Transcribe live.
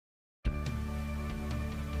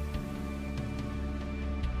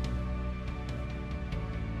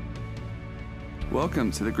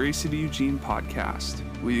Welcome to the Grace City Eugene podcast.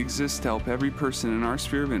 We exist to help every person in our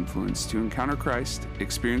sphere of influence to encounter Christ,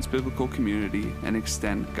 experience biblical community, and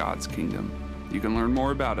extend God's kingdom. You can learn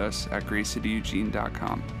more about us at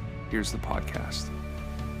gracecityeugene.com. Here's the podcast.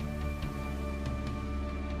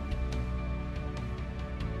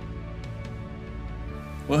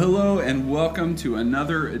 Well, hello, and welcome to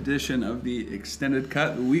another edition of the Extended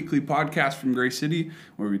Cut, the weekly podcast from Grace City,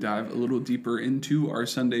 where we dive a little deeper into our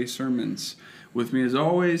Sunday sermons. With me, as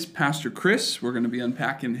always, Pastor Chris. We're going to be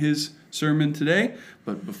unpacking his sermon today.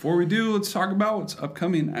 But before we do, let's talk about what's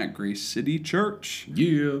upcoming at Grace City Church.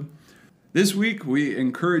 Yeah. This week, we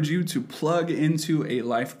encourage you to plug into a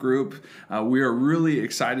life group. We are really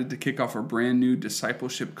excited to kick off our brand new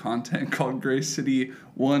discipleship content called Grace City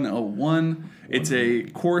 101. It's a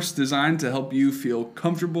course designed to help you feel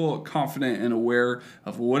comfortable, confident, and aware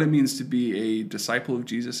of what it means to be a disciple of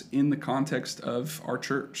Jesus in the context of our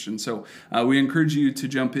church. And so we encourage you to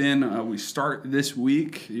jump in. We start this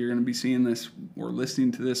week. You're going to be seeing this or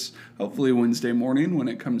listening to this hopefully Wednesday morning when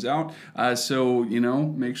it comes out. So,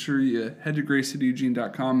 make sure you head to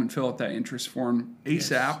gracecityeugene.com and fill out that interest form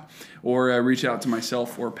ASAP, yes. Or reach out to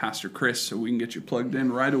myself or Pastor Chris so we can get you plugged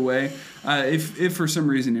in right away. If for some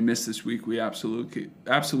reason you missed this week, we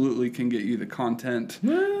absolutely can get you the content.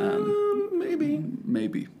 Maybe.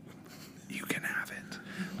 You can have it.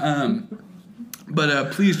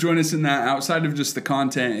 But please join us in that. Outside of just the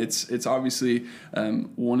content, it's obviously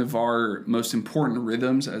one of our most important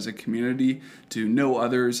rhythms as a community to know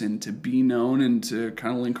others and to be known and to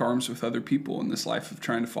kind of link arms with other people in this life of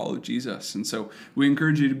trying to follow Jesus. And so we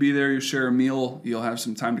encourage you to be there. You'll share a meal. You'll have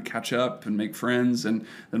some time to catch up and make friends. And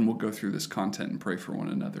then we'll go through this content and pray for one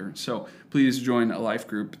another. So please join a life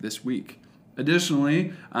group this week.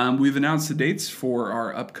 Additionally, we've announced the dates for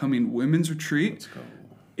our upcoming women's retreat. Let's go.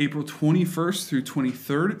 April 21st through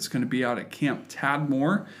 23rd. It's going to be out at Camp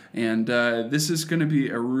Tadmore, and this is going to be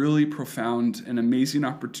a really profound and amazing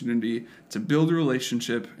opportunity to build a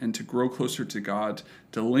relationship and to grow closer to God,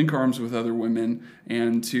 to link arms with other women,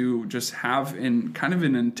 and to just have kind of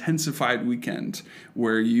an intensified weekend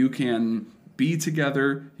where you can be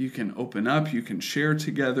together, you can open up, you can share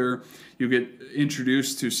together, you get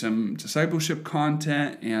introduced to some discipleship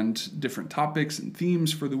content and different topics and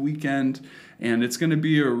themes for the weekend, and it's going to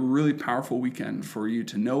be a really powerful weekend for you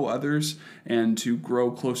to know others and to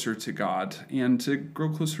grow closer to God and to grow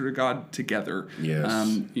closer to God together.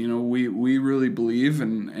 Yes. We really believe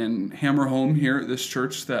and hammer home here at this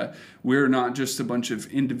church that we're not just a bunch of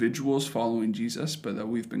individuals following Jesus, but that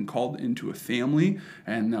we've been called into a family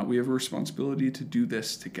and that we have a responsibility to do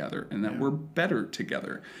this together and that we're better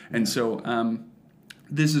together. And so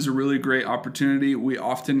this is a really great opportunity. We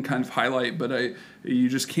often kind of highlight, but you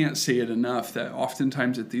just can't say it enough, that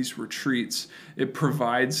oftentimes at these retreats, it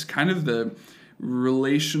provides kind of the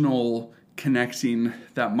relational connecting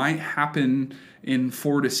that might happen in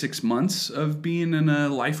 4 to 6 months of being in a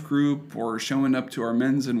life group or showing up to our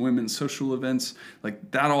men's and women's social events.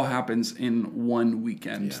 Like that all happens in one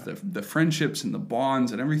weekend. Yeah. The friendships and the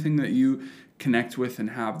bonds and everything that you connect with and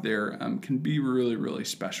have there can be really, really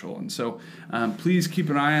special. And so please keep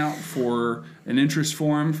an eye out for an interest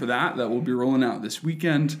form for that will be rolling out this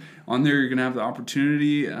weekend. On there, you're going to have the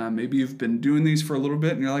opportunity. Maybe you've been doing these for a little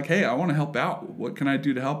bit and you're like, hey, I want to help out. What can I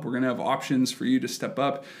do to help? We're going to have options for you to step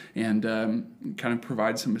up and kind of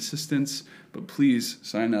provide some assistance. But please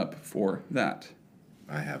sign up for that.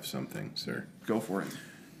 I have something, sir. Go for it.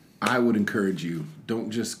 I would encourage you,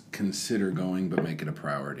 don't just consider going, but make it a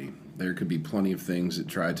priority. There could be plenty of things that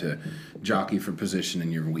try to jockey for position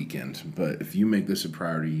in your weekend, but if you make this a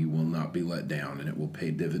priority, you will not be let down, and it will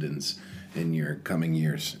pay dividends in your coming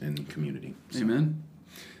years in community. So.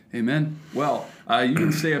 Amen. Well, you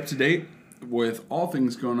can stay up to date with all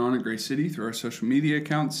things going on at Grace City through our social media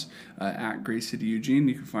accounts at Grace City Eugene.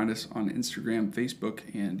 You can find us on Instagram, Facebook,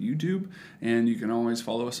 and YouTube, and you can always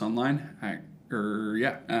follow us online at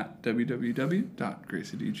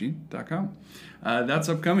www.gracecityeugene.com. That's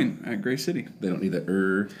upcoming at Grace City. They don't need the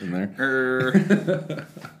in there.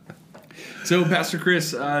 So, Pastor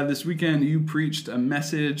Chris, this weekend you preached a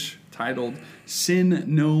message titled "Sin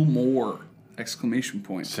No More!"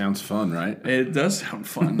 Sounds fun, right? It does sound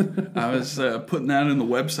fun. I was putting that in the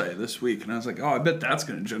website this week, and I was like, I bet that's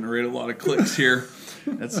going to generate a lot of clicks here.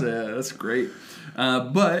 That's great.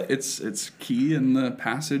 But it's key in the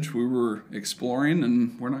passage we were exploring,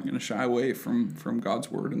 and we're not going to shy away from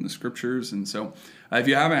God's word and the scriptures. And so If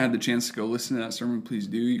you haven't had the chance to go listen to that sermon, please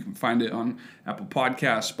do. You can find it on Apple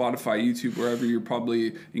Podcasts, Spotify, YouTube, wherever you're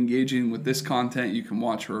probably engaging with this content. You can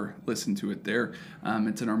watch or listen to it there.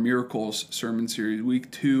 It's in our Miracles sermon series, week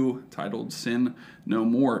 2, titled Sin No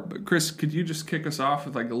More. But Chris, could you just kick us off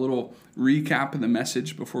with like a little recap of the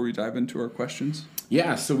message before we dive into our questions?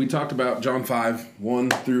 Yeah, so we talked about John 5, 1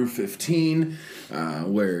 through 15,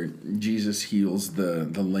 where Jesus heals the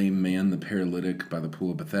lame man, the paralytic, by the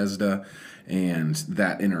pool of Bethesda, and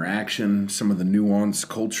that interaction, some of the nuance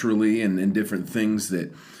culturally and different things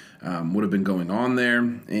that would have been going on there.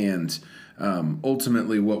 And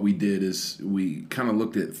ultimately what we did is we kind of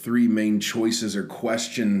looked at 3 main choices or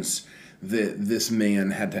questions that this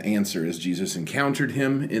man had to answer as Jesus encountered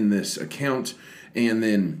him in this account, and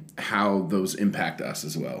then how those impact us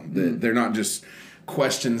as well. They're not just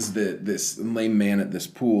questions that this lame man at this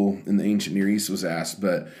pool in the ancient Near East was asked,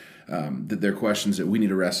 but that they're questions that we need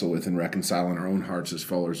to wrestle with and reconcile in our own hearts as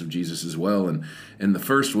followers of Jesus as well. And the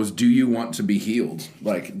first was, do you want to be healed?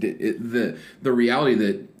 Like the reality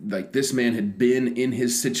that like this man had been in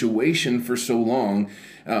his situation for so long,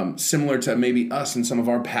 similar to maybe us and some of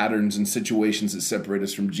our patterns and situations that separate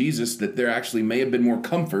us from Jesus, that there actually may have been more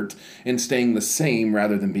comfort in staying the same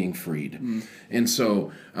rather than being freed. And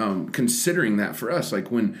so considering that for us, like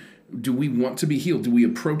do we want to be healed? Do we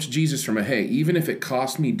approach Jesus from hey, even if it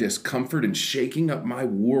costs me discomfort and shaking up my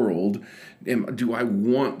world, do I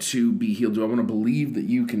want to be healed? Do I want to believe that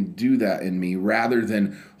you can do that in me rather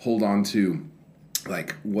than hold on to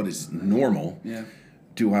like what is normal? Yeah.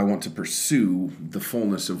 Do I want to pursue the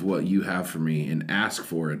fullness of what you have for me and ask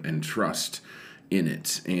for it and trust in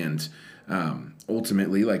it? And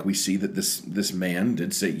ultimately, like we see that this man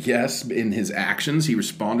did say yes in his actions. He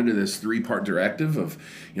responded to this 3-part directive of,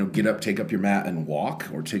 get up, take up your mat and walk,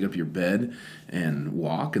 or take up your bed and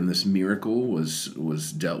walk. And this miracle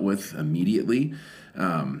was dealt with immediately.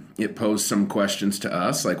 It posed some questions to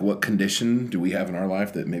us, like what condition do we have in our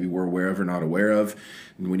life that maybe we're aware of or not aware of?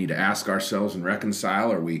 We need to ask ourselves and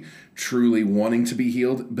reconcile. Are we truly wanting to be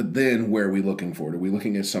healed? But then where are we looking for it? Are we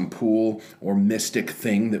looking at some pool or mystic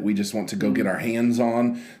thing that we just want to go get our hands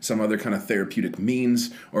on, some other kind of therapeutic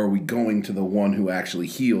means? Or are we going to the one who actually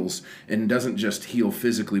heals and doesn't just heal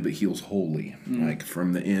physically, but heals wholly, like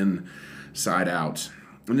from the inside out?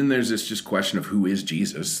 And then there's this just question of who is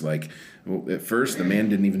Jesus? Like, well, at first, the man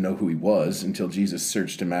didn't even know who he was until Jesus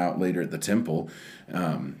searched him out later at the temple,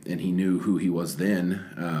 and he knew who he was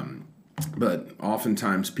then. But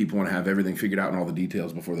oftentimes, people want to have everything figured out and all the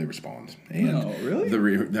details before they respond. And no,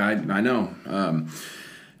 really? I know.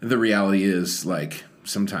 The reality is, like,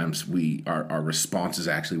 sometimes our response is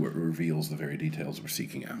actually what reveals the very details we're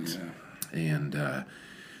seeking out. Yeah. And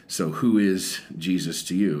so who is Jesus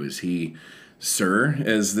to you? Is he Sir,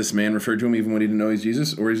 as this man referred to him even when he didn't know he's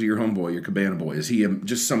Jesus? Or is he your homeboy, your cabana boy? Is he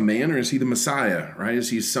just some man, or is he the Messiah, right?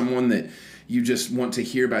 Is he someone that you just want to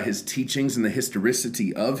hear about his teachings and the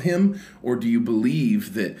historicity of him? Or do you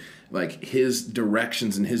believe that like his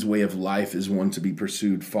directions and his way of life is one to be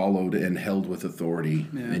pursued, followed, and held with authority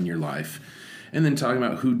in your life? And then talking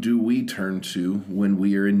about who do we turn to when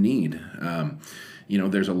we are in need?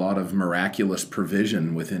 There's a lot of miraculous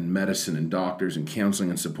provision within medicine and doctors and counseling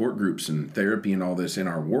and support groups and therapy and all this in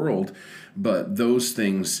our world, but those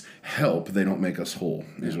things help. They don't make us whole,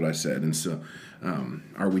 is what I said. And so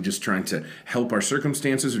are we just trying to help our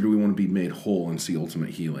circumstances, or do we want to be made whole and see ultimate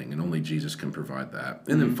healing? And only Jesus can provide that.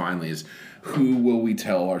 And then finally is, who will we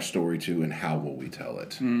tell our story to, and how will we tell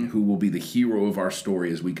it? Who will be the hero of our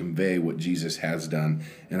story as we convey what Jesus has done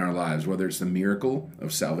in our lives, whether it's the miracle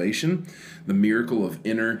of salvation, the miracle of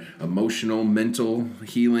inner, emotional, mental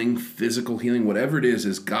healing, physical healing, whatever it is,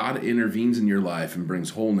 as God intervenes in your life and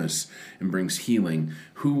brings wholeness and brings healing,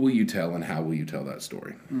 who will you tell and how will you tell that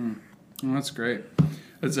story? Well, that's great.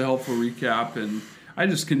 That's a helpful recap, and I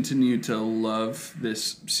just continue to love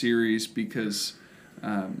this series because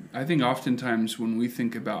I think oftentimes when we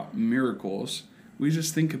think about miracles, we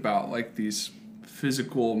just think about like these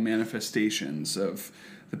physical manifestations of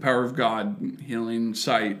the power of God healing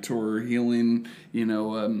sight or healing, a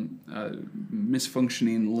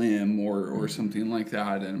misfunctioning limb or something like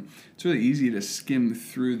that. And it's really easy to skim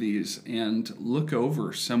through these and look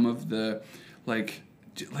over some of the like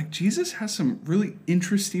Jesus has some really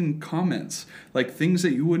interesting comments, like things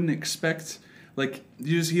that you wouldn't expect. Like,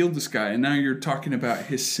 you just healed this guy, and now you're talking about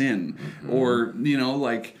his sin. Or,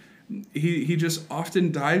 he just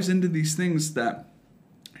often dives into these things that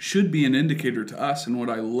should be an indicator to us. And what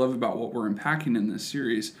I love about what we're unpacking in this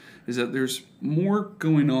series is that there's more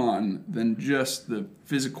going on than just the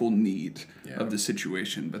physical need of the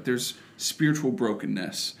situation, but there's spiritual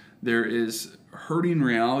brokenness. There is hurting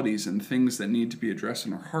realities and things that need to be addressed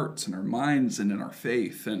in our hearts and our minds and in our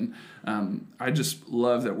faith. And I just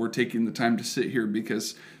love that we're taking the time to sit here,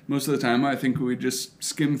 because most of the time I think we just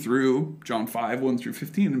skim through John 5, 1 through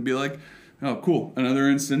 15 and be like, oh, cool, another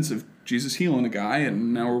instance of Jesus healing a guy,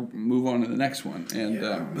 and now we'll move on to the next one. And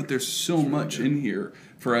but there's so much in here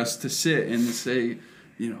for us to sit and say,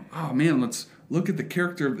 oh man, let's look at the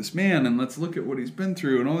character of this man, and let's look at what he's been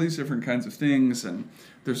through and all these different kinds of things. And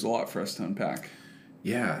there's a lot for us to unpack.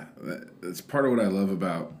 Yeah, that's part of what I love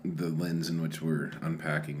about the lens in which we're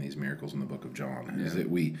unpacking these miracles in the book of John, is that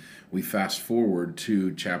we fast forward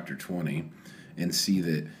to chapter 20 and see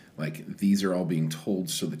that, like, these are all being told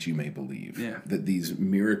so that you may believe. Yeah. That these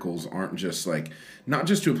miracles aren't just not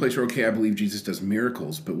just to a place where, okay, I believe Jesus does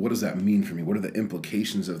miracles, but what does that mean for me? What are the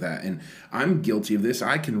implications of that? And I'm guilty of this.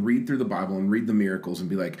 I can read through the Bible and read the miracles and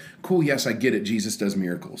be like, cool, yes, I get it. Jesus does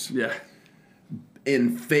miracles. Yeah.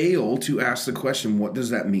 And fail to ask the question, what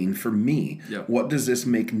does that mean for me? Yep. What does this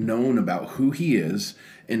make known about who he is?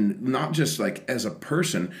 And not just like as a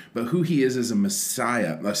person, but who he is as a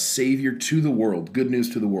Messiah, a Savior to the world, good news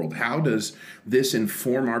to the world. How does this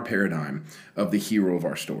inform our paradigm of the hero of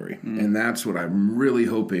our story? And that's what I'm really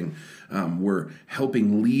hoping we're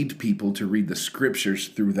helping lead people to read the scriptures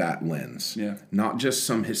through that lens. Yeah. Not just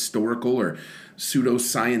some historical or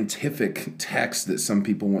pseudo-scientific text that some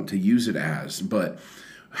people want to use it as, but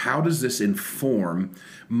how does this inform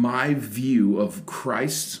my view of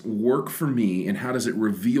Christ's work for me, and how does it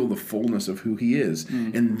reveal the fullness of who he is?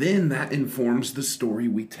 And then that informs the story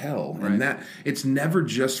we tell. Right. And that it's never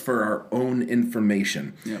just for our own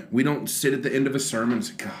information. Yep. We don't sit at the end of a sermon and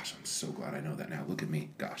say, gosh, I'm so glad I know that now. Look at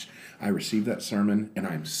me. Gosh, I received that sermon and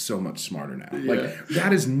I'm so much smarter now. Yeah. Like,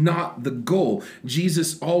 that is not the goal.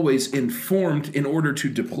 Jesus always informed in order to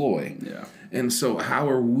deploy. Yeah. And so how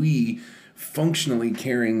are we functionally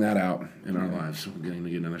carrying that out in our lives? We're going to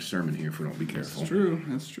get another sermon here if we don't be careful.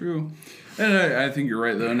 That's true. And I think you're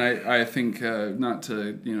right, though. And I think, not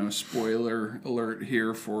to, spoiler alert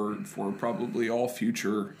here for probably all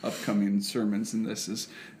future upcoming sermons in this, is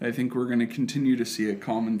I think we're going to continue to see a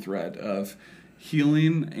common thread of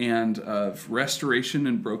healing and of restoration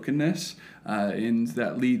and brokenness, and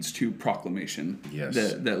that leads to proclamation. Yes.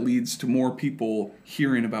 That leads to more people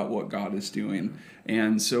hearing about what God is doing.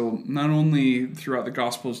 And so not only throughout the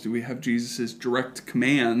Gospels do we have Jesus' direct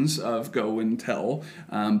commands of go and tell,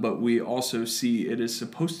 but we also see it is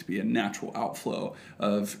supposed to be a natural outflow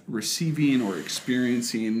of receiving or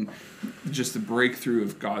experiencing just the breakthrough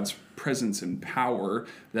of God's presence and power,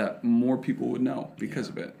 that more people would know because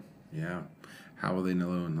of it. Yeah. How will they know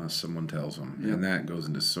unless someone tells them? Yep. And that goes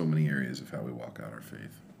into so many areas of how we walk out our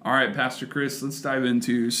faith. All right, Pastor Chris, let's dive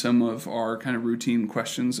into some of our kind of routine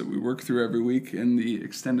questions that we work through every week in the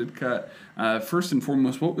extended cut. First and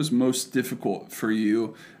foremost, what was most difficult for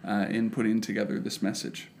you in putting together this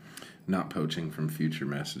message? Not poaching from future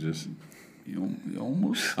messages. You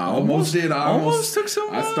almost... I almost did. I almost took some...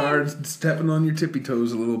 I started stepping on your tippy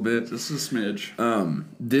toes a little bit. Just a smidge.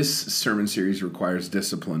 This sermon series requires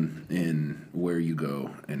discipline in where you go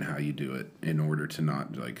and how you do it in order to not,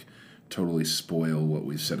 totally spoil what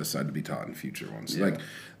we've set aside to be taught in future ones. Yeah.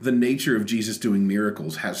 The nature of Jesus doing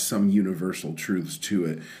miracles has some universal truths to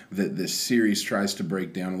it that this series tries to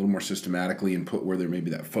break down a little more systematically and put where there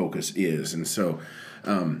maybe that focus is. And so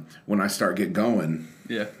when I start get going,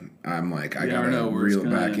 I'm like, I gotta reel it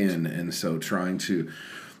back in. And so trying to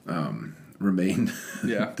remain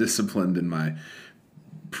disciplined in my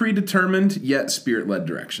predetermined yet spirit-led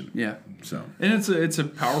direction. Yeah. So, and it's a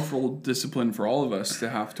powerful discipline for all of us to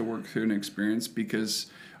have to work through an experience,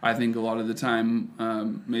 because I think a lot of the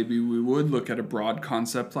time maybe we would look at a broad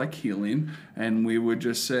concept like healing and we would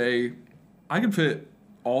just say, I can fit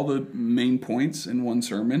all the main points in one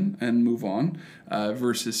sermon and move on,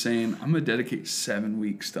 versus saying, I'm going to dedicate 7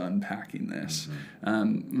 weeks to unpacking this.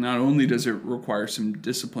 Mm-hmm. Not only does it require some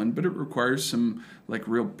discipline, but it requires some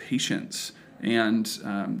real patience and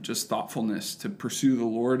just thoughtfulness to pursue the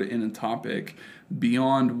Lord in a topic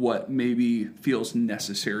beyond what maybe feels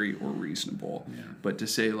necessary or reasonable. Yeah. But to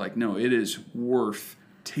say, no, it is worth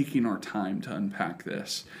taking our time to unpack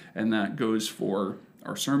this. And that goes for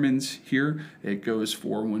our sermons here. It goes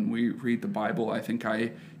for when we read the Bible. I think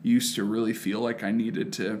I used to really feel like I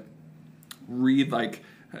needed to read,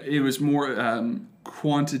 it was more...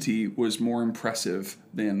 quantity was more impressive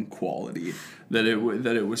than quality. That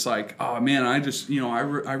it was oh man, I just I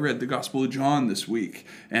read the Gospel of John this week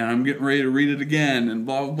and I'm getting ready to read it again and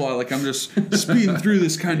blah blah blah. I'm just speeding through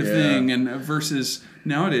this kind of thing. And versus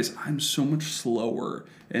nowadays, I'm so much slower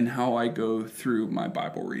in how I go through my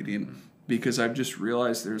Bible reading, because I've just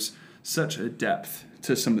realized there's such a depth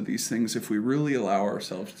to some of these things if we really allow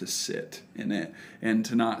ourselves to sit in it and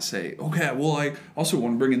to not say, okay, well, I also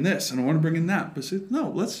want to bring in this and I want to bring in that. But say, no,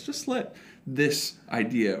 let's just let this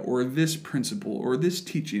idea or this principle or this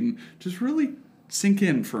teaching just really sink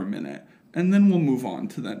in for a minute. And then we'll move on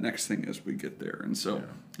to that next thing as we get there. And so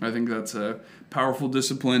I think that's a powerful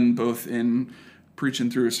discipline, both in preaching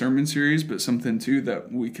through a sermon series, but something too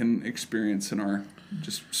that we can experience in our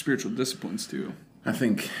just spiritual disciplines too. I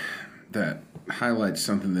think that highlights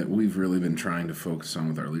something that we've really been trying to focus on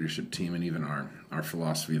with our leadership team and even our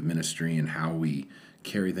philosophy of ministry and how we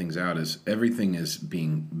carry things out is everything is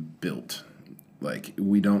being built. Like,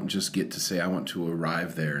 we don't just get to say, I want to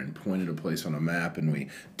arrive there and point at a place on a map and we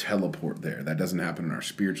teleport there. That doesn't happen in our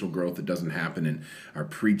spiritual growth. It doesn't happen in our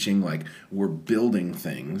preaching. Like, we're building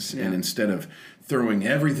things. Yeah. And instead of throwing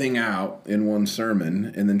everything out in one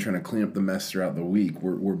sermon and then trying to clean up the mess throughout the week,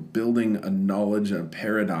 we're building a knowledge and a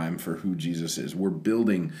paradigm for who Jesus is. We're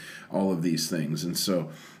building all of these things. And so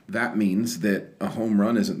that means that a home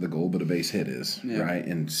run isn't the goal, but a base hit is, right?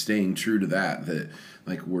 And staying true to that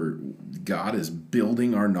like God is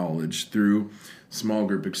building our knowledge through small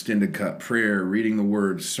group, extended cut, prayer, reading the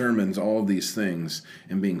word, sermons, all of these things,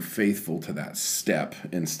 and being faithful to that step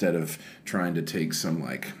instead of trying to take some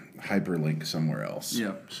like hyperlink somewhere else.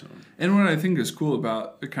 Yeah. So. And what I think is cool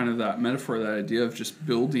about kind of that metaphor, that idea of just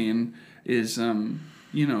building is,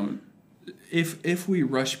 if we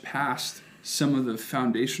rush past some of the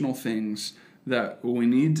foundational things that we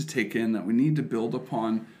need to take in, that we need to build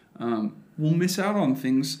upon, we'll miss out on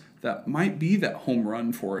things that might be that home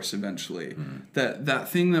run for us eventually. Mm-hmm. That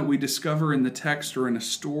thing that we discover in the text or in a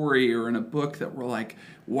story or in a book that we're like,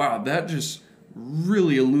 wow, that just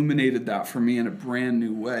really illuminated that for me in a brand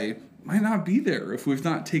new way, might not be there if we've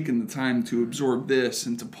not taken the time to absorb this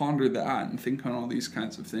and to ponder that and think on all these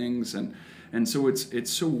kinds of things. And so it's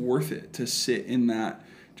so worth it to sit in that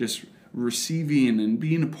just receiving and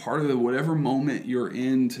being a part of whatever moment you're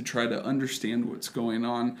in to try to understand what's going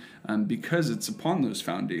on, because it's upon those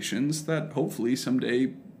foundations that hopefully someday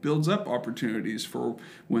builds up opportunities for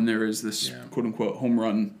when there is this quote-unquote home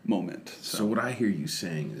run moment. So what I hear you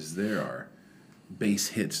saying is there are base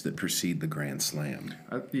hits that precede the grand slam.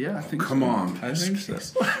 I think come so. on. I think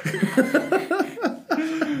so.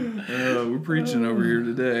 We're preaching over here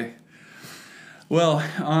today. Well,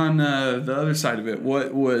 on the other side of it,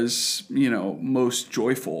 what was, most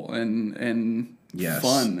joyful and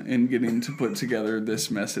fun in getting to put together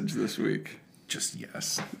this message this week? Just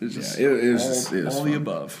yes. It was all the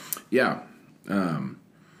above. Yeah.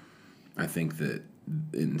 I think that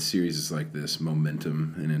in series like this,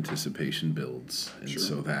 momentum and anticipation builds. And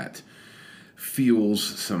so that fuels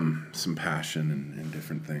some passion and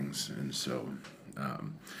different things. And so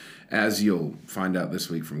as you'll find out this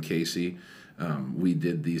week from Casey, we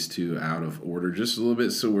did these two out of order just a little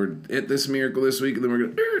bit, so we're at this miracle this week, and then we're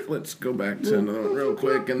going to let's go back to another one real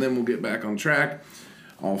quick, and then we'll get back on track,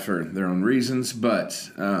 all for their own reasons,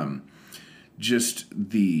 but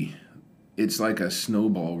it's like a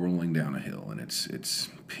snowball rolling down a hill, and it's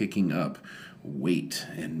picking up weight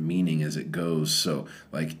and meaning as it goes. So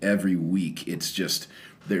like every week, it's just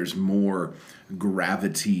there's more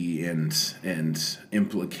gravity and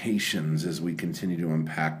implications as we continue to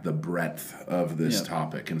unpack the breadth of this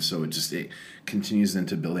topic. And so it continues then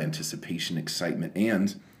to build anticipation, excitement,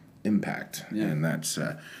 and impact. Yeah. And that's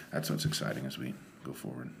what's exciting as we go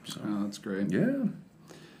forward. So that's great. Yeah.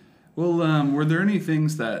 Well, were there any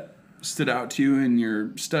things that stood out to you in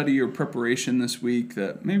your study or preparation this week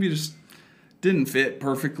that maybe just didn't fit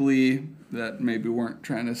perfectly, that maybe weren't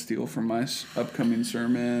trying to steal from my upcoming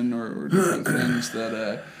sermon, or different things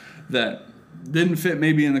that didn't fit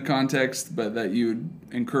maybe in the context, but that you would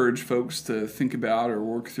encourage folks to think about or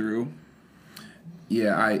work through?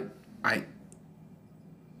 Yeah, I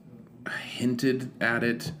hinted at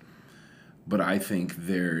it, but I think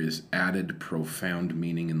there is added profound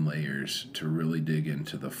meaning and layers to really dig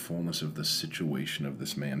into the fullness of the situation of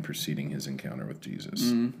this man preceding his encounter with Jesus.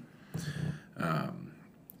 Mm-hmm.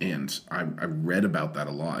 And I read about that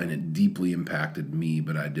a lot, and it deeply impacted me,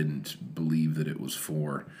 but I didn't believe that it was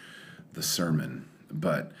for the sermon.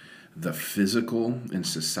 But the physical and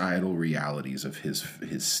societal realities of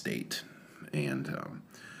his state, and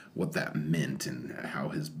what that meant, and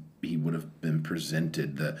how he would have been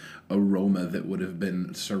presented, the aroma that would have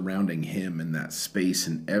been surrounding him in that space,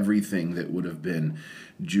 and everything that would have been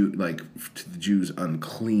to the Jews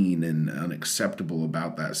unclean and unacceptable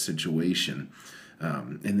about that situation.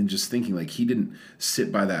 And then just thinking, like, he didn't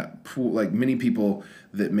sit by that pool. Like, many people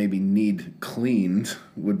that maybe need cleaned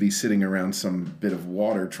would be sitting around some bit of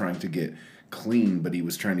water trying to get clean, but he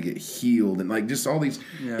was trying to get healed, and like just all these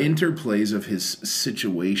interplays of his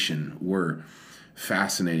situation were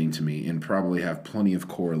fascinating to me and probably have plenty of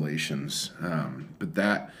correlations. But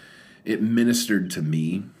that it ministered to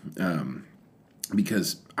me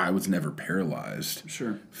because I was never paralyzed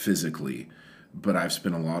physically, but I've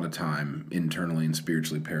spent a lot of time internally and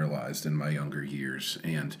spiritually paralyzed in my younger years.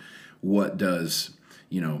 And what does,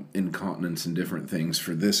 incontinence and different things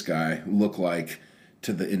for this guy look like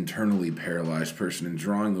to the internally paralyzed person, and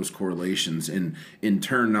drawing those correlations, and in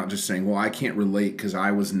turn not just saying, well, I can't relate because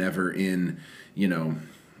I was never in,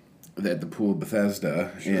 at the pool of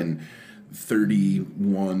Bethesda in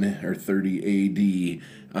 31 or 30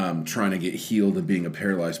 AD trying to get healed and being a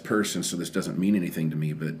paralyzed person, so this doesn't mean anything to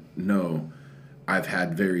me. But no, I've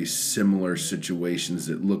had very similar situations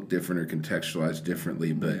that look different or contextualized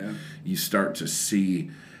differently, but you start to see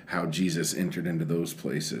how Jesus entered into those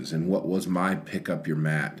places, and what was my pick up your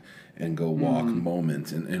mat and go walk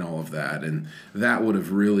moment, and all of that. And that would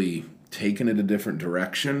have really taken it a different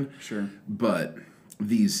direction. But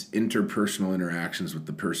these interpersonal interactions with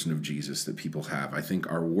the person of Jesus that people have, I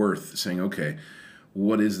think, are worth saying, okay,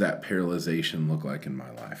 what does that paralyzation look like in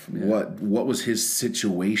my life? What was his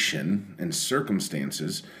situation and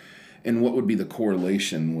circumstances? And what would be the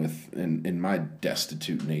correlation with in my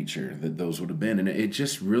destitute nature that those would have been? And it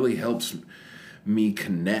just really helps me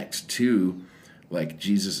connect to like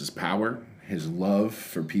Jesus' power, his love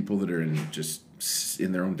for people that are in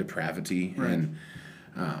their own depravity. And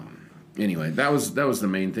anyway, that was the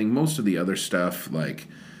main thing. Most of the other stuff, like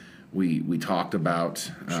we talked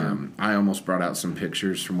about. I almost brought out some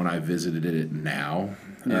pictures from when I visited it now.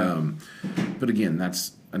 But again,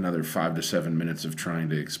 that's another 5 to 7 minutes of trying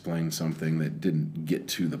to explain something that didn't get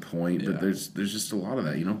to the point. But there's just a lot of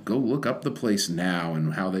that. Go look up the place now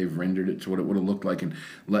and how they've rendered it to what it would have looked like, and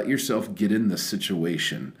let yourself get in the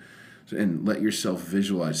situation and let yourself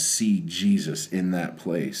visualize, see Jesus in that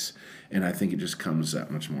place. And I think it just comes that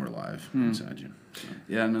much more alive inside you. So.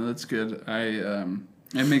 Yeah, no, that's good.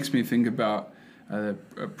 It makes me think about a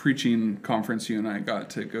preaching conference you and I got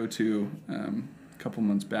to go to a couple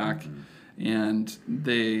months back. And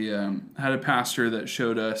they had a pastor that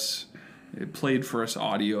showed us, it played for us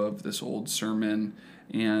audio of this old sermon,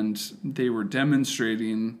 and they were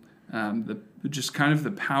demonstrating just kind of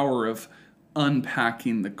the power of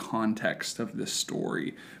unpacking the context of this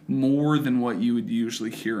story more than what you would usually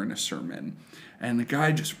hear in a sermon. And the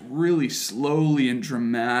guy just really slowly and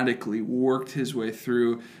dramatically worked his way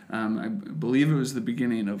through, I believe it was the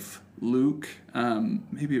beginning of Luke,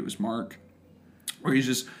 maybe it was Mark, where he's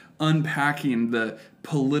just unpacking the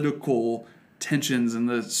political tensions and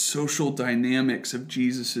the social dynamics of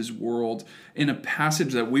Jesus's world in a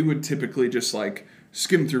passage that we would typically just like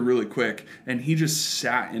skim through really quick, and he just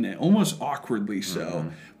sat in it almost awkwardly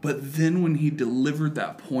so. But then when he delivered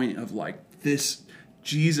that point of like this,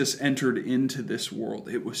 Jesus entered into this world,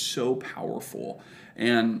 it was so powerful.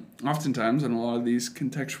 And oftentimes in a lot of these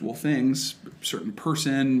contextual things, a certain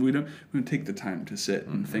person, we don't take the time to sit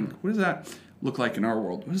and think, what does that look like in our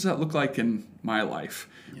world? What does that look like in my life?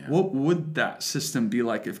 What would that system be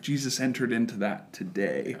like if Jesus entered into that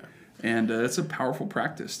today? And it's a powerful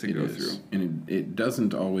practice to go through. And it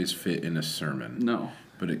doesn't always fit in a sermon. No.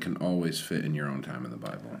 But it can always fit in your own time in the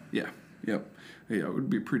Bible. Yeah. Yep. Yeah, I would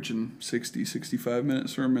be preaching 60, 65-minute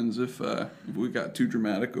sermons if we got too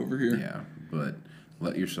dramatic over here. Yeah, but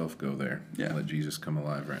let yourself go there. Yeah. Let Jesus come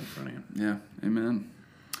alive right in front of you. Yeah. Amen.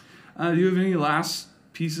 Do you have any last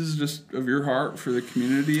pieces just of your heart for the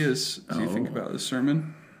community as you think about this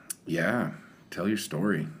sermon? Yeah. Tell your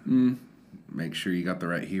story. Make sure you got the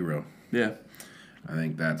right hero. Yeah. I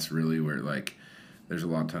think that's really where, like, there's a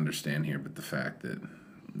lot to understand here, but the fact that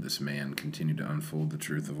this man continued to unfold the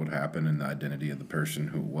truth of what happened and the identity of the person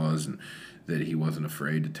who it was, and that he wasn't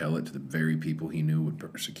afraid to tell it to the very people he knew would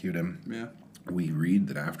persecute him. Yeah. We read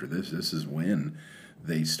that after this is when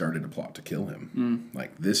they started to plot to kill him.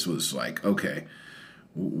 Like, this was like, okay,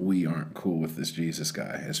 we aren't cool with this Jesus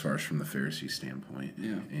guy as far as from the Pharisee standpoint.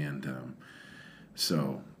 Yeah. And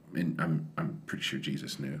and I'm pretty sure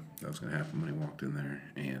Jesus knew that was going to happen when he walked in there,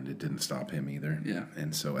 and it didn't stop him either. Yeah.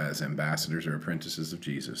 And so as ambassadors or apprentices of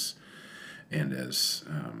Jesus, and as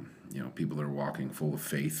people that are walking full of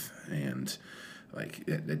faith, and like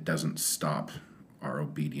it doesn't stop our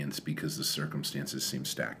obedience because the circumstances seem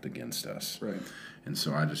stacked against us. Right. And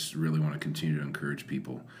so I just really want to continue to encourage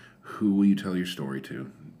people. Who will you tell your story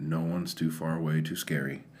to? No one's too far away, too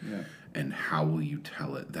scary. Yeah. And how will you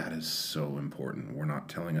tell it? That is so important. We're not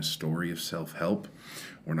telling a story of self-help.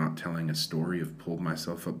 We're not telling a story of pulled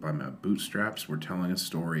myself up by my bootstraps. We're telling a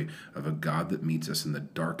story of a God that meets us in the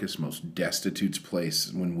darkest, most destitute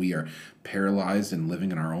place when we are paralyzed and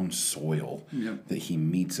living in our own soil. Yep. That he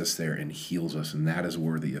meets us there and heals us. And that is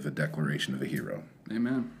worthy of a declaration of a hero.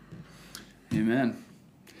 Amen. Amen.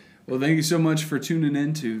 Well, thank you so much for tuning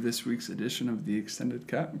in to this week's edition of The Extended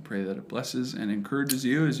Cut. We pray that it blesses and encourages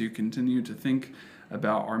you as you continue to think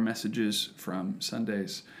about our messages from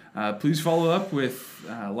Sundays. Please follow up with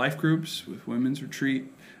life groups, with Women's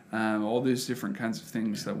Retreat, all these different kinds of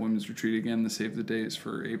things that Women's Retreat. Again, the Save the Day is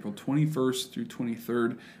for April 21st through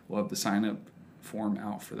 23rd. We'll have the sign-up form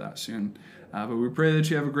out for that soon. But we pray that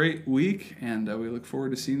you have a great week, and we look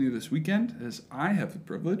forward to seeing you this weekend as I have the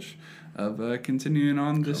privilege of continuing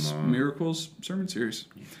on this Miracles sermon series.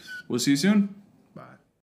 Yes. We'll see you soon.